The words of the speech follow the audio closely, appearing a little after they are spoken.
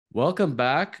Welcome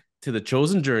back to the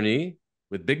Chosen Journey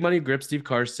with Big Money Grip, Steve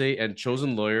Karsay, and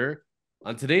Chosen Lawyer.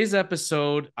 On today's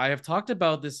episode, I have talked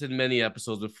about this in many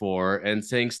episodes before and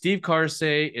saying, Steve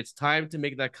Karsay, it's time to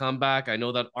make that comeback. I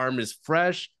know that arm is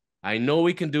fresh. I know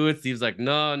we can do it. Steve's like,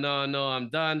 no, no, no, I'm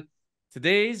done.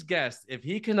 Today's guest, if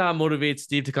he cannot motivate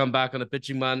Steve to come back on the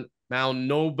pitching mound,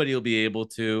 nobody will be able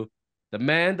to. The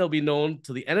man that'll be known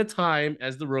till the end of time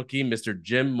as the rookie, Mr.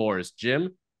 Jim Morris.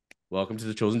 Jim, welcome to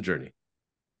the Chosen Journey.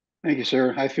 Thank you,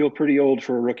 sir. I feel pretty old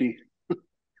for a rookie.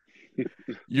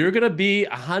 You're gonna be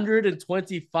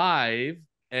 125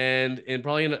 and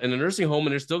probably in a nursing home,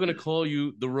 and they're still gonna call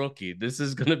you the rookie. This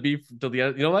is gonna be till the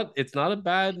end. You know what? It's not a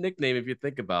bad nickname if you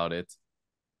think about it.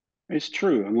 It's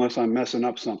true, unless I'm messing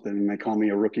up something and they call me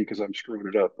a rookie because I'm screwing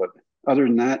it up. But other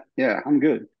than that, yeah, I'm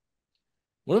good.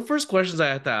 One of the first questions I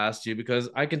had to ask you, because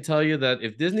I can tell you that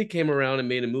if Disney came around and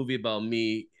made a movie about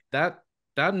me, that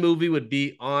movie would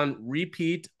be on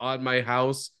repeat on my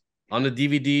house on the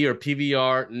DVD or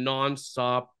PVR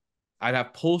nonstop. I'd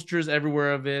have posters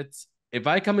everywhere of it. If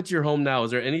I come into your home now,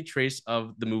 is there any trace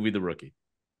of the movie The Rookie?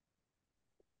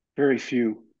 Very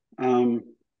few. Um,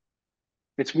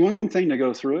 it's one thing to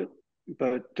go through it,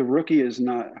 but the rookie is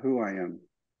not who I am.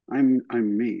 I'm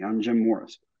me. I'm Jim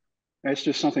Morris. That's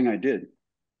just something I did.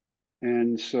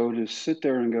 And so to sit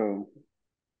there and go,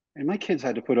 and my kids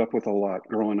had to put up with a lot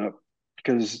growing up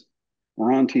because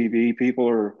we're on TV. People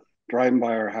are driving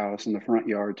by our house in the front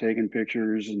yard taking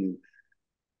pictures, and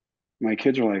my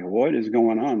kids are like, what is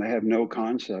going on? They have no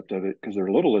concept of it because they're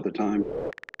little at the time.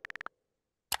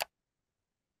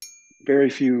 Very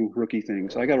few rookie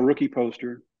things. I got a rookie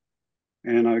poster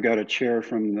and I got a chair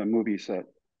from the movie set,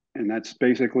 and that's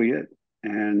basically it.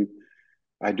 And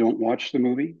I don't watch the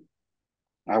movie.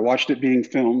 I watched it being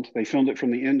filmed. They filmed it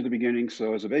from the end to the beginning.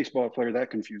 So as a baseball player, that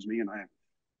confused me. And I'm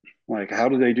like, how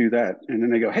do they do that? And then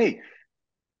they go, hey,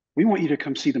 we want you to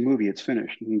come see the movie. It's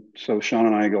finished. And so Sean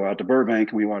and I go out to Burbank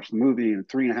and we watch the movie. And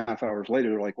 3.5 hours later,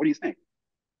 they're like, what do you think?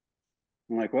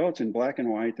 I'm like, well, it's in black and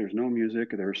white. There's no music.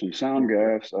 There's some sound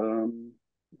gaffs.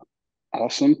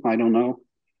 Awesome. I don't know.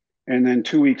 And then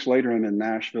 2 weeks later, I'm in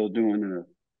Nashville doing a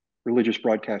religious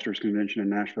broadcasters convention in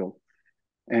Nashville.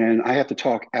 And I have to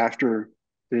talk after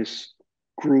this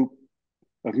group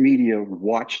of media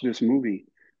watched this movie.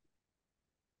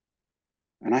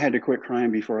 And I had to quit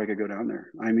crying before I could go down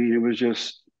there. I mean, it was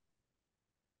just,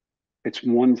 it's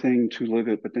one thing to live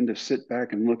it, but then to sit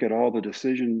back and look at all the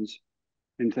decisions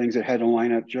and things that had to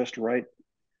line up just right,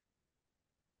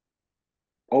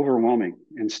 overwhelming.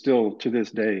 And still to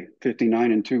this day,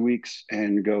 59 in 2 weeks,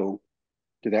 and go,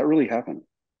 did that really happen?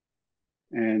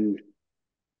 And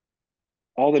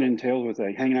all that entailed with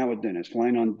that, hanging out with Dennis,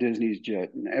 flying on Disney's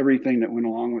jet, and everything that went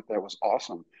along with that was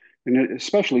awesome. And it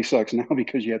especially sucks now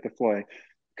because you have to fly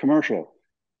commercial.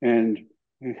 And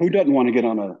who doesn't want to get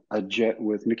on a jet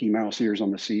with Mickey Mouse ears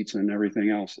on the seats and everything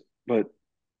else? But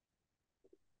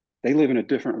they live in a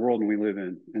different world than we live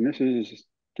in. And this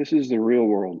is the real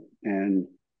world. And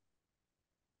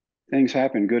things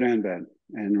happen, good and bad.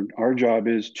 And our job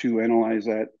is to analyze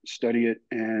that, study it,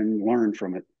 and learn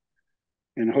from it.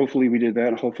 And hopefully we did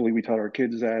that. Hopefully we taught our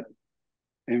kids that.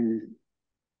 And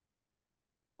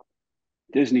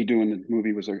Disney doing the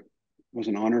movie was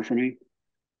an honor for me.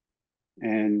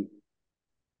 And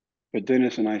but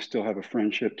Dennis and I still have a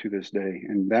friendship to this day,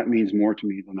 and that means more to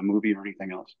me than the movie or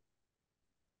anything else.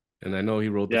 And I know he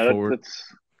wrote the Yeah, forward.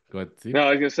 that's Go ahead, Steve. no,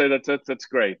 I was gonna say that's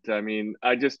great. I mean,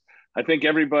 I think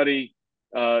everybody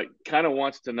kind of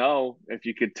wants to know if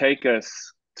you could take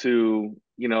us to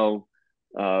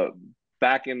uh,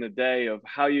 back in the day of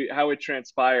how it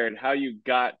transpired, how you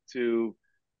got to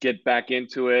get back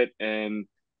into it, and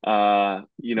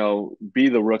be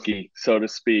the rookie, so to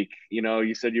speak.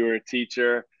 You said you were a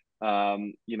teacher.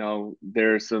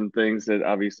 There's some things that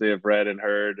obviously I've read and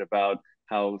heard about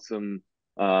how some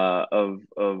of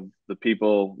the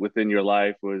people within your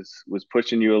life was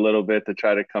pushing you a little bit to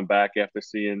try to come back after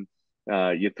seeing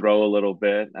you throw a little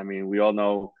bit. I mean, we all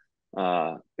know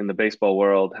in the baseball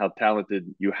world how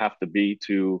talented you have to be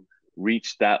to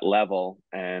reach that level.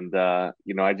 And I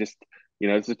just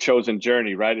it's a chosen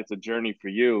journey, right? It's a journey for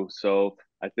you. So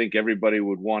I think everybody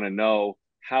would want to know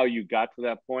how you got to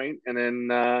that point, and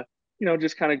then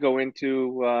just kind of go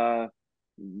into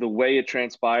the way it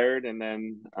transpired, and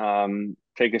then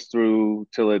take us through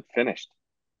till it finished.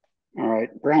 All right,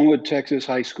 Brownwood, Texas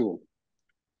high school.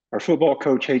 Our football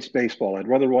coach hates baseball. I'd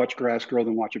rather watch grass grow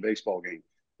than watch a baseball game.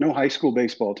 No high school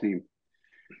baseball team.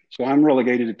 So I'm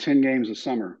relegated to 10 games a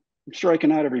summer. I'm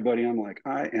striking out everybody. I'm like,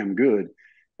 I am good.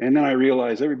 And then I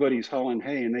realize everybody's hauling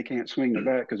hay and they can't swing the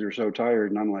bat because they're so tired.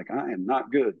 And I'm like, I am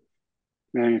not good.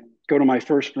 Man, go to my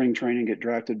first spring training, get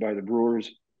drafted by the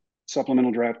Brewers,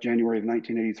 supplemental draft January of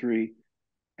 1983.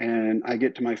 And I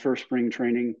get to my first spring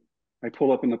training. I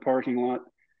pull up in the parking lot.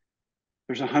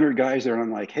 There's 100 guys there. And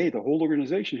I'm like, hey, the whole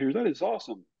organization here, that is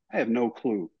awesome. I have no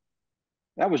clue.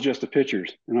 That was just the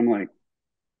pitchers. And I'm like,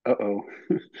 uh-oh.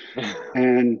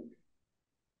 And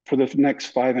for the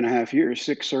next 5.5 years,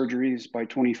 6 surgeries. By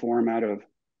 24, I'm out of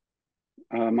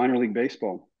minor league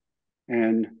baseball.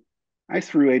 And I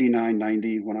threw 89,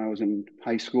 90 when I was in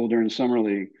high school during summer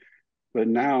league. But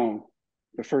now,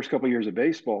 the first couple of years of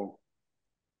baseball,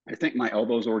 I think my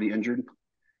elbow's already injured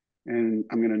and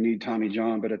I'm going to need Tommy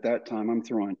John. But at that time, I'm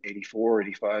throwing 84,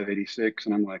 85, 86.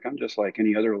 And I'm like, I'm just like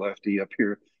any other lefty up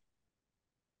here.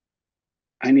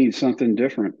 I need something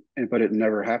different. But it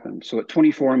never happened. So at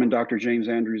 24, I'm in Dr. James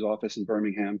Andrews' office in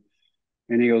Birmingham.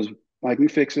 And he goes, I can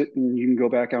fix it and you can go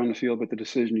back out in the field, but the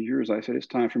decision is yours. I said, it's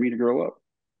time for me to grow up.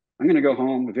 I'm going to go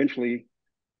home. Eventually,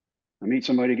 I meet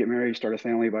somebody, get married, start a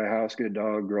family, buy a house, get a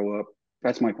dog, grow up.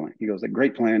 That's my plan. He goes, a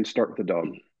great plan. Start with the dog.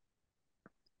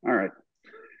 All right.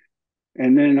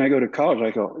 And then I go to college.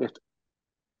 I go, if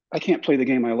I can't play the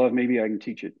game I love, maybe I can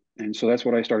teach it. And so that's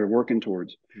what I started working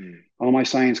towards. All my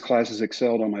science classes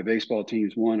excelled. All my baseball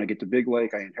teams won. I get to Big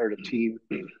Lake. I inherit a team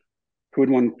who had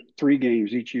won 3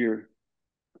 games each year,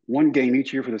 1 game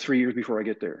each year for the 3 years before I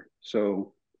get there.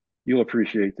 So you'll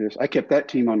appreciate this. I kept that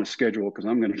team on the schedule because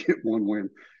I'm going to get 1 win.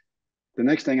 The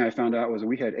next thing I found out was that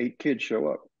we had 8 kids show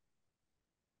up.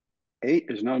 8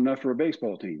 is not enough for a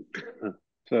baseball team.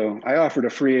 So I offered a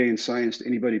free A in science to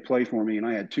anybody play for me, and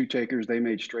I had 2 takers. They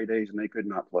made straight A's, and they could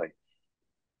not play.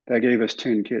 That gave us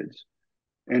 10 kids.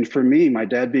 And for me, my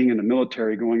dad being in the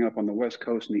military, growing up on the West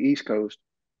Coast and the East Coast,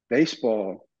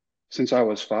 baseball, since I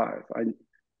was 5,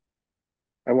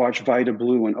 I watched Vida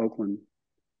Blue in Oakland.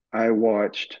 I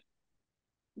watched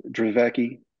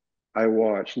Dravecki. I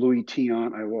watched Louis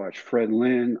Tiant. I watched Fred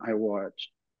Lynn. I watched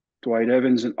Dwight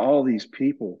Evans and all these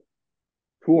people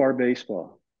who are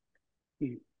baseball.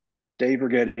 Dave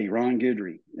Rigetti, Ron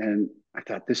Guidry. And I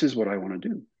thought, this is what I want to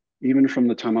do, even from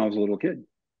the time I was a little kid.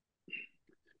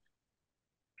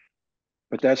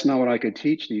 But that's not what I could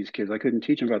teach these kids. I couldn't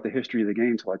teach them about the history of the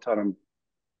game until I taught them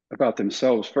about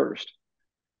themselves first.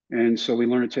 And so we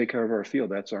learn to take care of our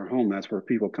field. That's our home. That's where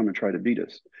people come and try to beat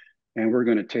us. And we're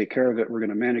going to take care of it. We're going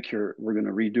to manicure it. We're going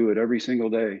to redo it every single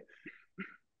day.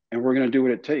 And we're going to do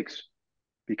what it takes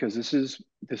because this is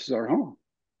our home.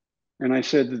 And I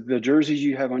said, the jerseys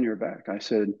you have on your back, I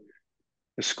said,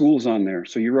 the school's on there.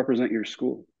 So you represent your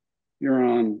school. You're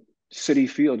on City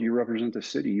Field. You represent the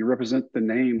city. You represent the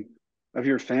name of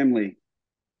your family.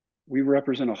 We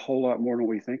represent a whole lot more than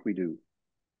we think we do.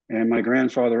 And my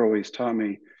grandfather always taught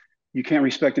me, you can't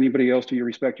respect anybody else till you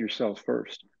respect yourself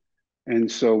first. And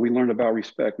so we learned about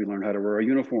respect. We learned how to wear our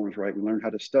uniforms right. We learned how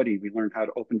to study. We learned how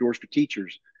to open doors for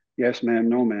teachers. Yes, ma'am,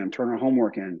 no, ma'am, turn our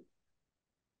homework in.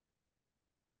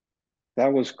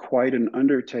 That was quite an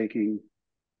undertaking,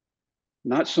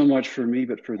 not so much for me,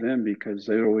 but for them, because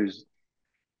they'd always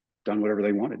done whatever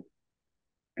they wanted.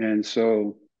 And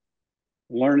so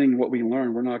learning what we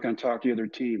learned, we're not going to talk to the other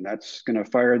team. That's going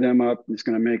to fire them up. It's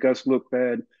going to make us look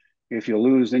bad. If you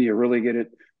lose, then you really get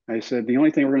it. I said, the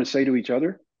only thing we're going to say to each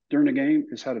other during the game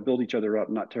is how to build each other up,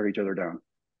 not tear each other down.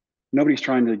 Nobody's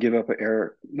trying to give up an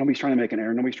error. Nobody's trying to make an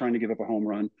error. Nobody's trying to give up a home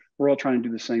run. We're all trying to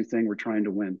do the same thing. We're trying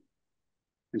to win.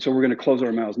 And so we're going to close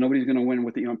our mouths. Nobody's going to win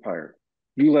with the umpire.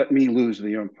 You let me lose to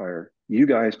the umpire. You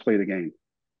guys play the game.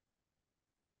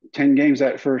 10 games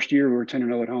that first year, we were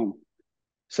 10-0 at home.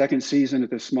 Second season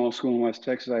at this small school in West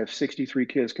Texas, I have 63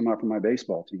 kids come out from my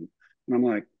baseball team. And I'm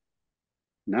like,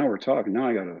 now we're talking. Now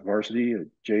I got a varsity, a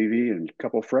JV, and a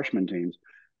couple of freshman teams.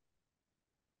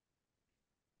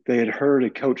 They had heard a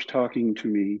coach talking to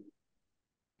me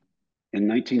in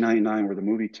 1999, where the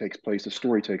movie takes place, the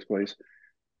story takes place,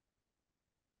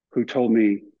 who told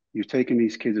me, you've taken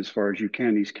these kids as far as you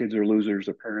can. These kids are losers.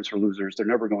 Their parents are losers. They're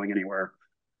never going anywhere.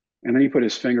 And then he put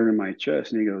his finger in my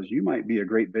chest and he goes, you might be a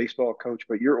great baseball coach,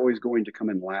 but you're always going to come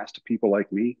in last to people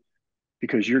like me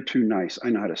because you're too nice. I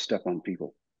know how to step on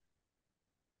people.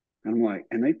 And I'm like,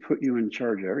 and they put you in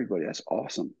charge of everybody. That's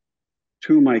awesome.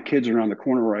 2 of my kids around the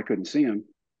corner where I couldn't see them,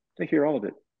 they hear all of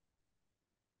it.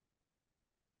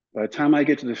 By the time I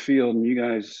get to the field, and you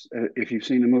guys, if you've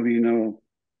seen the movie, you know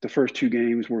the first 2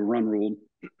 games were run ruled,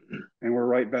 and we're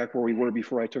right back where we were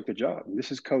before I took the job. And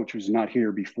this is coach who's not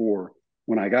here before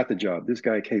when I got the job. This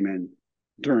guy came in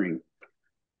during,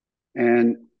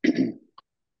 and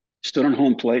stood on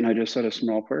home plate, and I just said a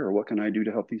small prayer. What can I do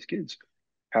to help these kids?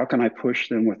 How can I push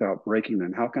them without breaking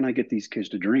them? How can I get these kids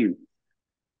to dream?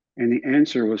 And the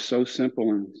answer was so simple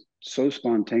and so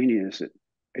spontaneous.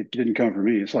 It didn't come from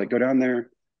me. It's like, go down there,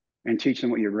 and teach them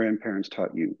what your grandparents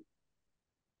taught you.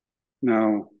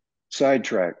 Now,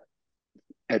 sidetrack.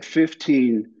 At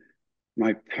 15,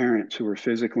 my parents, who were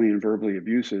physically and verbally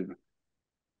abusive,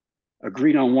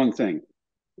 agreed on one thing.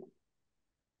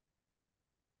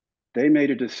 They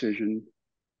made a decision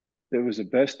that was the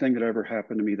best thing that ever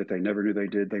happened to me that they never knew they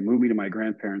did. They moved me to my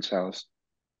grandparents' house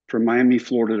from Miami,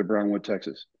 Florida to Brownwood,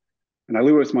 Texas. And I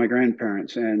lived with my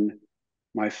grandparents and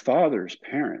my father's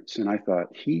parents. And I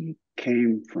thought, he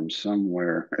came from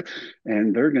somewhere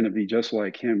and they're going to be just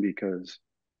like him because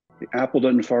the apple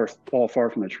doesn't fall far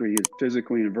from the tree. He's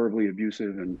physically and verbally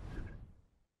abusive and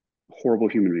horrible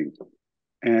human being.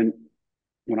 And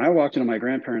when I walked into my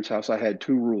grandparents' house, I had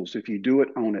two rules. If you do it,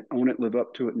 own it, live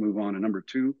up to it, move on. And number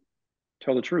two,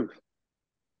 tell the truth.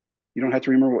 You don't have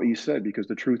to remember what you said because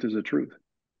the truth is the truth.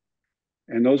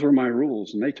 And those were my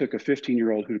rules. And they took a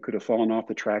 15-year-old who could have fallen off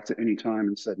the tracks at any time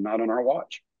and said, not on our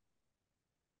watch.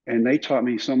 And they taught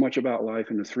me so much about life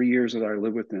in the 3 years that I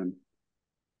lived with them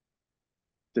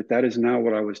that is now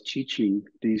what I was teaching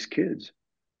these kids.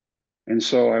 And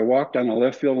so I walked down the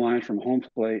left field line from home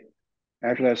plate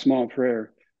after that small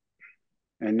prayer.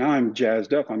 And now I'm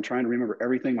jazzed up. I'm trying to remember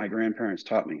everything my grandparents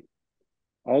taught me.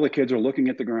 All the kids are looking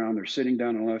at the ground. They're sitting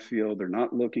down in left field. They're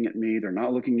not looking at me. They're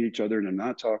not looking at each other. They're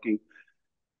not talking.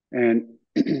 And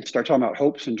start talking about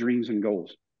hopes and dreams and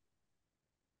goals.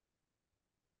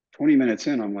 20 minutes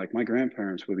in, I'm like, my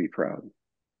grandparents would be proud.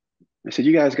 I said,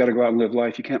 you guys got to go out and live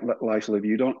life. You can't let life live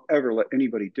you. Don't ever let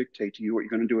anybody dictate to you what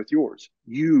you're going to do with yours.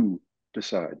 You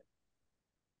decide.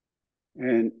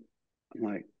 And I'm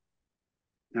like,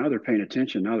 now they're paying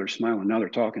attention. Now they're smiling. Now they're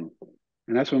talking.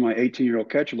 And that's when my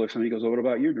 18-year-old catcher looks at me and he goes, oh, what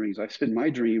about your dreams? I said,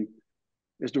 my dream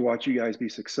is to watch you guys be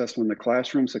successful in the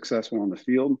classroom, successful on the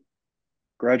field,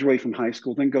 graduate from high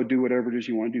school, then go do whatever it is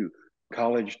you want to do,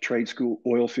 college, trade school,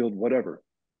 oil field, whatever.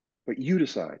 But you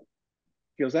decide.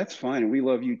 He goes, that's fine. And we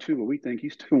love you too, but we think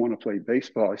you still want to play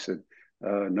baseball. I said,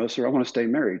 no, sir, I want to stay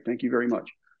married. Thank you very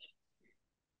much.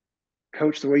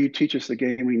 Coach, the way you teach us the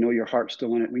game, we know your heart's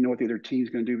still in it. We know what the other team's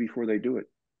going to do before they do it.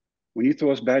 When you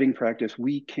throw us batting practice,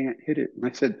 we can't hit it. And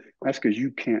I said, that's because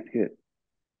you can't hit.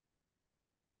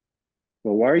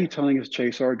 Well, why are you telling us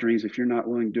chase our dreams if you're not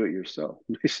willing to do it yourself?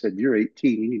 And I said, you're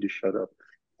 18. You need to shut up.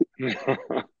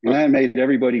 And that made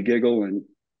everybody giggle. And,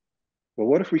 well,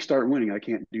 what if we start winning? I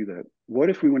can't do that. What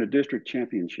if we win a district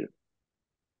championship?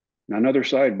 Now, another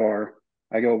sidebar,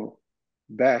 I go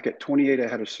back at 28, I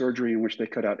had a surgery in which they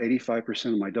cut out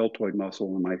 85% of my deltoid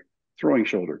muscle in my throwing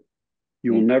shoulder.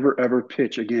 You will never, ever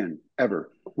pitch again, ever.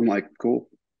 I'm like, cool.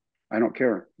 I don't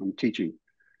care. I'm teaching.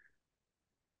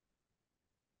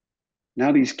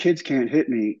 Now these kids can't hit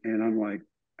me. And I'm like,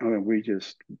 oh,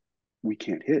 we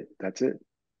can't hit. That's it.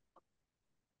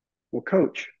 Well,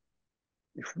 coach,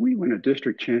 if we win a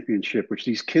district championship, which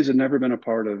these kids have never been a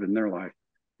part of in their life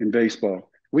in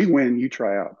baseball, we win, you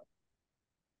try out.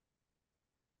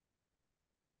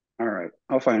 All right,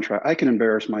 I'll find a try. I can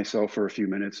embarrass myself for a few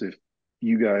minutes if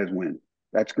you guys win.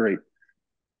 That's great.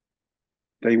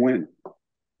 They win.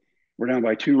 We're down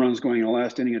by 2 runs going in the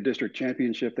last inning of district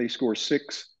championship. They score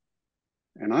 6.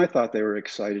 And I thought they were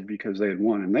excited because they had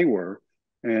won, and they were.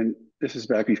 And this is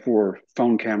back before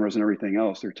phone cameras and everything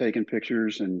else. They're taking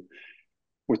pictures and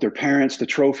with their parents, the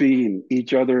trophy, and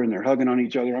each other, and they're hugging on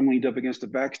each other. I'm leaned up against the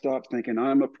backstop thinking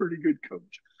I'm a pretty good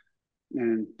coach.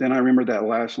 And then I remember that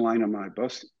last line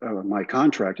of my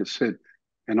contract. It said,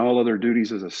 and all other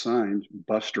duties as assigned,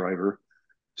 bus driver.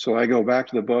 So I go back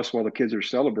to the bus while the kids are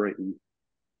celebrating.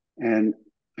 And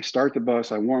I start the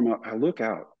bus, I warm up, I look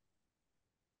out.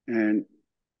 And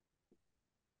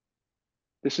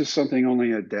this is something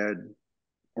only a dad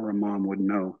or a mom would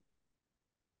know.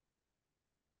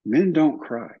 Men don't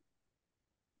cry,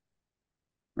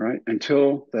 right?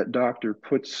 Until that doctor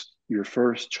puts your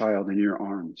first child in your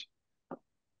arms.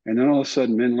 And then all of a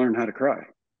sudden, men learn how to cry.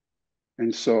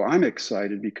 And so I'm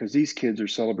excited because these kids are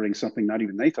celebrating something not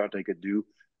even they thought they could do.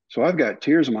 So I've got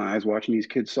tears in my eyes watching these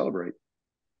kids celebrate.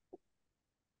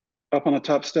 Up on the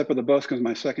top step of the bus comes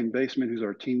my second baseman, who's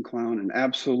our team clown, and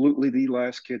absolutely the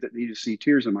last kid that needed to see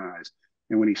tears in my eyes.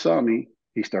 And when he saw me,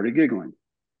 he started giggling.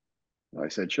 I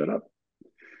said, shut up.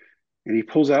 And he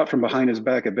pulls out from behind his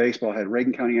back a baseball hat,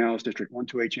 Reagan County Alice District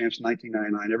 128 champs,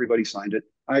 1999. Everybody signed it.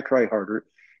 I cry harder.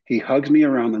 He hugs me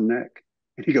around the neck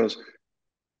and he goes,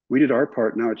 we did our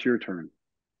part. Now it's your turn.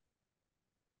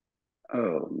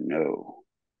 Oh, no.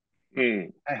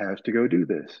 I have to go do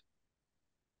this.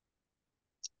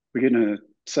 We get in a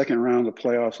second round of the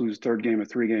playoffs, lose the third game of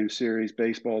 3-game series.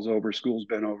 Baseball's over. School's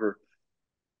been over.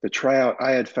 The tryout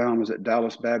I had found was at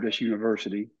Dallas Baptist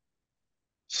University.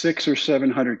 600 or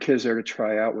 700 kids there to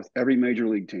try out with every major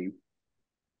league team.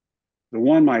 The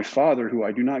one my father, who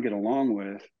I do not get along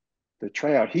with, the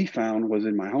tryout he found was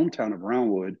in my hometown of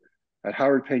Brownwood at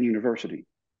Howard Payne University.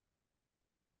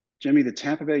 Jimmy, the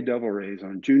Tampa Bay Devil Rays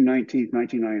on June 19th,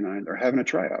 1999, are having a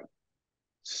tryout.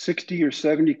 60 or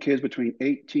 70 kids between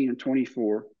 18 and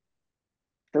 24.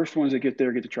 First ones that get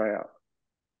there get to try out.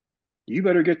 You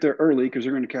better get there early because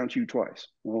they're going to count you twice.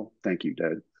 Well, thank you,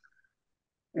 Dad.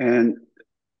 And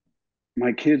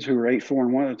my kids, who are 8, 4,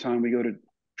 and 1 at the time, we go to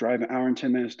drive an hour and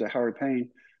 10 minutes to Howard Payne.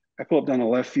 I pull up down the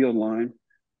left field line.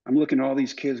 I'm looking at all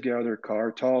these kids get out of their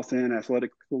car, tall, thin,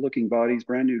 athletic looking bodies,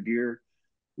 brand new gear.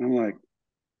 And I'm like,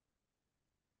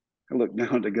 I look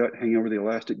down at the gut hanging over the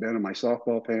elastic band of my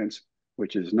softball pants,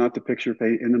 which is not the picture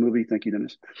in the movie. Thank you,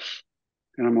 Dennis.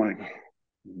 And I'm like,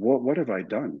 what have I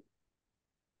done?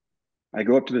 I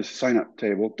go up to the sign up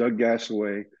table, Doug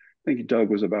Gassaway. I think Doug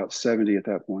was about 70 at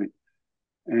that point.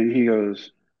 And he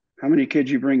goes, how many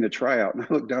kids you bring to try out? And I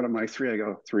look down at my 3. I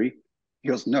go, 3? He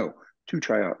goes, no, 2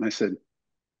 try out. And I said,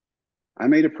 I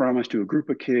made a promise to a group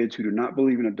of kids who do not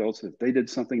believe in adults that if they did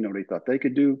something nobody thought they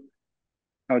could do,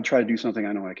 I would try to do something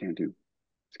I know I can't do.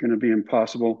 It's going to be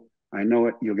impossible. I know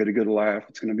it. You'll get a good laugh.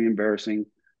 It's going to be embarrassing.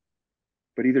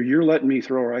 But either you're letting me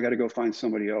throw or I got to go find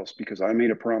somebody else because I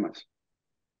made a promise.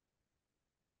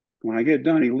 When I get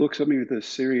done, he looks at me with this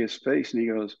serious face and he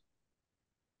goes,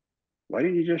 why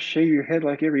didn't you just shave your head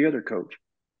like every other coach?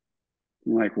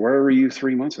 I'm like, where were you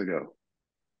 3 months ago?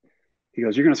 He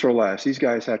goes, you're going to throw last. These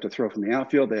guys have to throw from the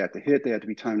outfield. They have to hit. They have to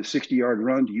be timed a 60-yard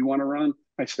run. Do you want to run?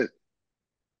 I said,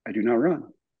 I do not run.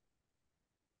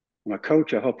 I'm a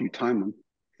coach. I'll help you time them.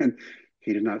 And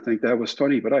he did not think that was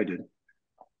funny, but I did.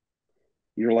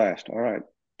 You're last. All right.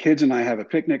 Kids and I have a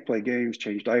picnic, play games,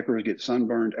 change diapers, get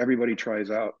sunburned. Everybody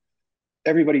tries out.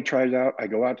 Everybody tries out. I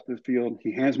go out to the field.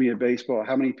 He hands me a baseball.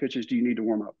 How many pitches do you need to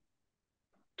warm up?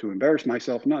 To embarrass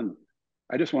myself, none.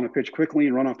 I just want to pitch quickly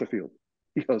and run off the field.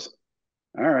 He goes,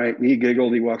 all right. And he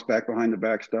giggled. He walks back behind the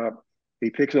backstop.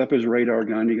 He picks up his radar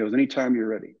gun. He goes, anytime you're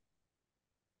ready.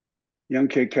 Young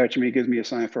kid catching me, gives me a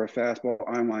sign for a fastball.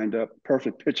 I'm lined up.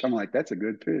 Perfect pitch. I'm like, that's a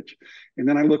good pitch. And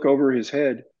then I look over his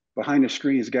head. Behind the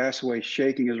screen is Gassaway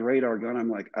shaking his radar gun. I'm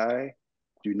like, I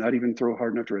do not even throw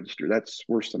hard enough to register. That's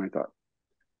worse than I thought.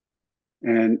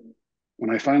 And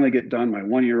when I finally get done, my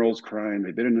 1-year-old's crying.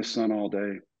 They've been in the sun all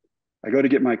day. I go to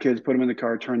get my kids, put them in the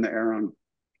car, turn the air on.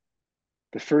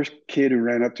 The first kid who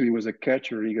ran up to me was a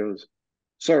catcher. And he goes,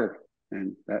 sir.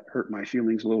 And that hurt my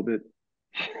feelings a little bit.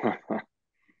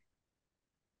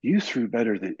 You threw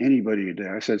better than anybody today.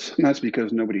 I said, that's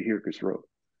because nobody here could throw.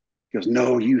 He goes,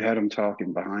 no, you had them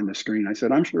talking behind the screen. I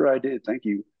said, I'm sure I did. Thank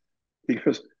you. He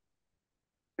goes,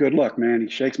 good luck, man. He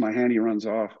shakes my hand. He runs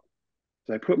off.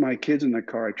 As I put my kids in the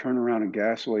car, I turn around and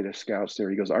Gassaway, the scouts there.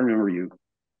 He goes, I remember you.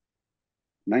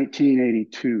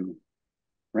 1982,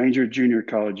 Ranger Junior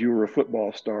College. You were a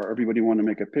football star. Everybody wanted to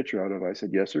make a picture out of. I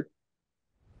said, yes, sir.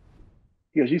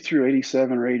 He goes, you threw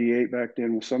 87 or 88 back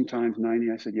then, well, sometimes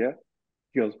 90. I said, yeah.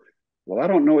 He goes, well, I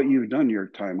don't know what you've done your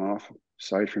time off,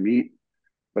 aside from eat.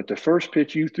 But the first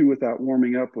pitch you threw without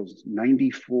warming up was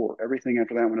 94. Everything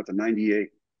after that went up to 98.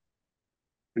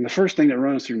 And the first thing that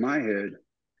runs through my head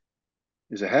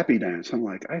is a happy dance. I'm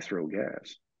like, I throw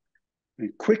gas.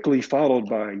 And quickly followed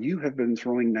by, you have been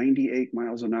throwing 98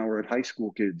 miles an hour at high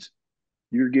school kids.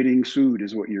 You're getting sued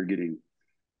is what you're getting.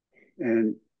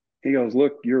 And he goes,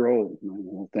 look, you're old.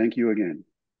 Well, thank you again.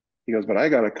 He goes, but I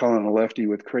got a call on a lefty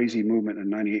with crazy movement and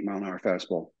 98 mile an hour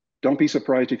fastball. Don't be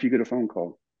surprised if you get a phone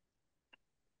call.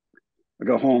 I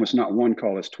go home, it's not 1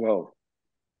 call, it's 12.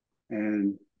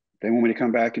 And they want me to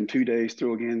come back in 2 days,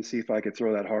 throw again, see if I could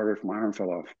throw that harder if my arm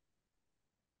fell off.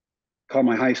 Call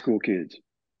my high school kids.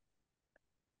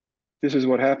 This is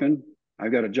what happened.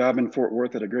 I've got a job in Fort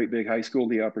Worth at a great big high school,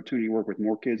 the opportunity to work with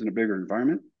more kids in a bigger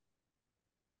environment.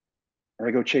 Or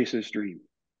I go chase this dream.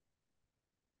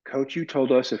 Coach, you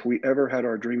told us if we ever had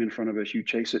our dream in front of us, you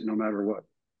chase it no matter what.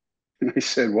 And I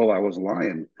said, well, I was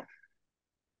lying.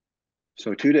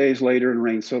 So 2 days later, it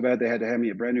rained so bad they had to have me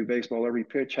a brand new baseball every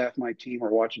pitch. Half my team were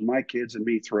watching my kids and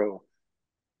me throw.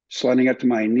 Sliding up to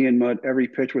my knee in mud every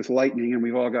pitch with lightning, and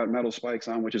we've all got metal spikes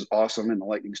on, which is awesome in the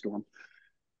lightning storm.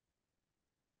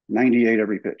 98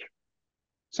 every pitch.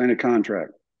 Signed a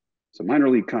contract. It's a minor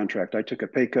league contract. I took a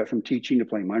pay cut from teaching to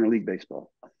play minor league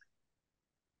baseball.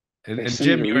 And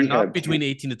Jim, you're not between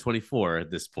 18 to 24 at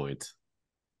this point.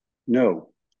 No,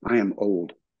 I am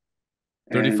old.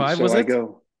 35 was it? I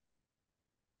go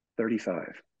 35.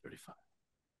 35.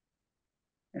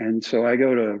 And so I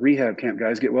go to rehab camp.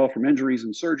 Guys get well from injuries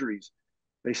and surgeries.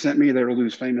 They sent me there to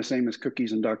lose famous Amos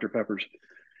cookies and Dr. Peppers.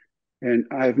 And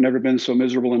I've never been so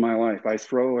miserable in my life. I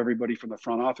throw. Everybody from the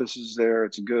front office is there.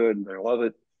 It's good. They love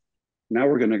it. Now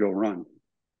we're going to go run.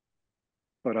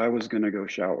 But I was going to go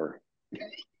shower.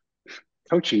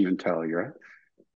 Coaching mentality, right?